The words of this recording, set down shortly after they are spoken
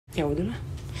Ya udah lah.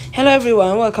 Hello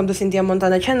everyone, welcome to Cynthia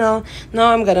Montana channel.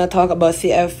 Now I'm gonna talk about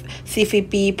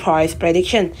CVP price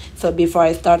prediction. So before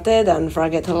I started, don't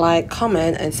forget to like,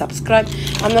 comment, and subscribe.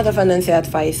 I'm not a financial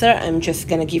advisor. I'm just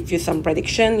gonna give you some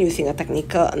prediction using a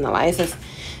technical analysis.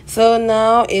 So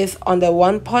now it's on the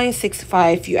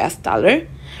 1.65 US dollar,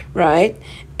 right?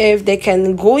 If they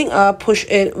can going up, push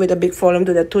it with a big volume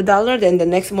to the $2, then the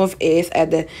next move is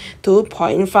at the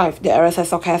 2.5. The RSI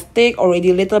stochastic already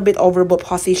a little bit overbought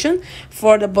position.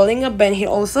 For the Bollinger Band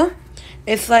here also,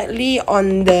 it's slightly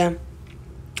on the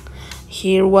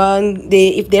here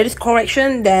if there is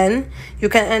correction, then you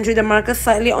can enter the market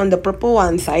slightly on the purple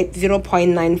one side,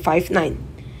 0.959.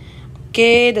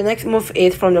 Okay, the next move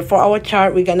is from the 4-hour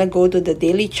chart. We're gonna go to the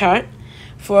daily chart.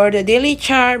 For the daily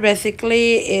chart,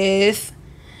 basically is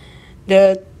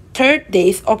the 4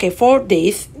 days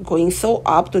going so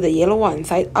up to the yellow one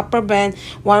side, upper band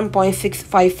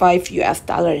 1.655 US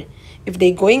dollar. If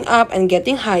they going up and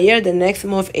getting higher, the next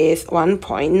move is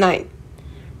 1.9,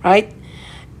 right?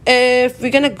 If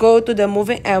we're gonna go to the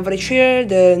moving average here,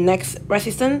 the next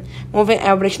resistance, moving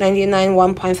average 99,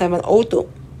 1.702.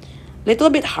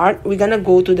 Little bit hard. We're gonna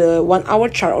go to the 1-hour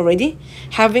chart already,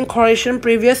 having correction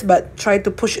previous, but try to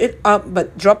push it up,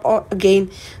 but drop again,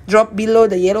 drop below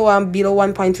the yellow one, below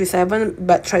 1.37,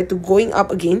 but try to going up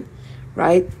again,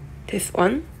 right? This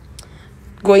one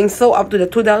going so up to the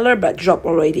 $2, but drop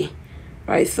already,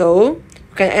 right? So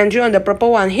you can enter on the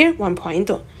purple one here, 1.2.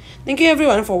 Thank you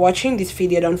everyone for watching this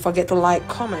video. Don't forget to like,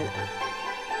 comment.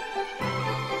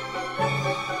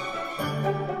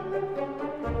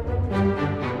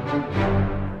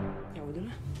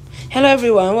 Hello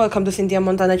everyone, welcome to Cynthia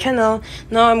Montana channel.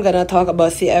 Now I'm gonna talk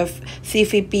about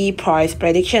CVP price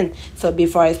prediction. So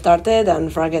before I started, don't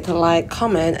forget to like,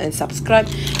 comment, and subscribe.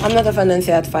 I'm not a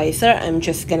financial advisor. I'm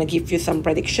just gonna give you some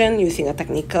prediction using a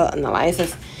technical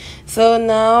analysis. So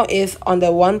now it's on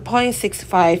the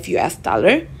 1.65 US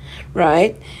dollar,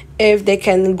 right? If they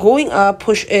can going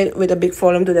up, push it with a big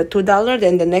volume to the $2,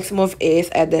 then the next move is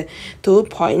at the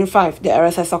 2.5. The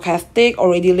RSI stochastic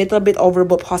already a little bit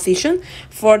overbought position.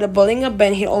 For the Bollinger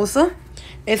Band here also,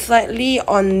 it's slightly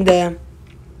on the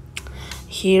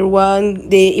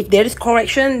if there is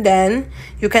correction, then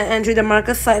you can enter the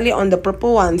market slightly on the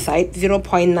purple one side,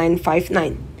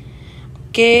 0.959.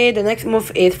 Okay, the next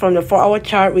move is from the 4-hour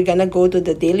chart. We're gonna go to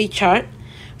the daily chart.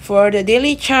 For the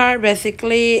daily chart,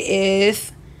 basically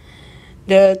is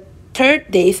the 4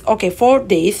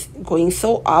 days going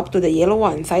so up to the yellow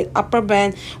one side, upper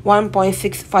band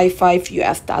 1.655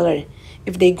 US dollar.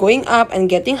 If they going up and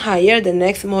getting higher, the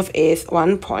next move is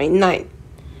 1.9,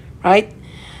 right?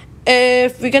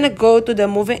 If we're gonna go to the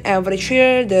moving average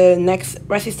here, the next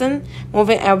resistance,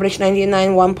 moving average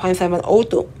 99,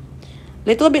 1.702.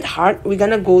 Little bit hard. We're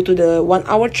gonna go to the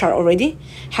 1-hour chart already,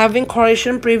 having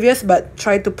correction previous, but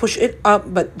try to push it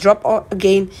up, but drop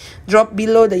again, drop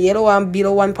below the yellow one,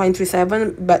 below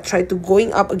 1.37, but try to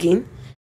going up again,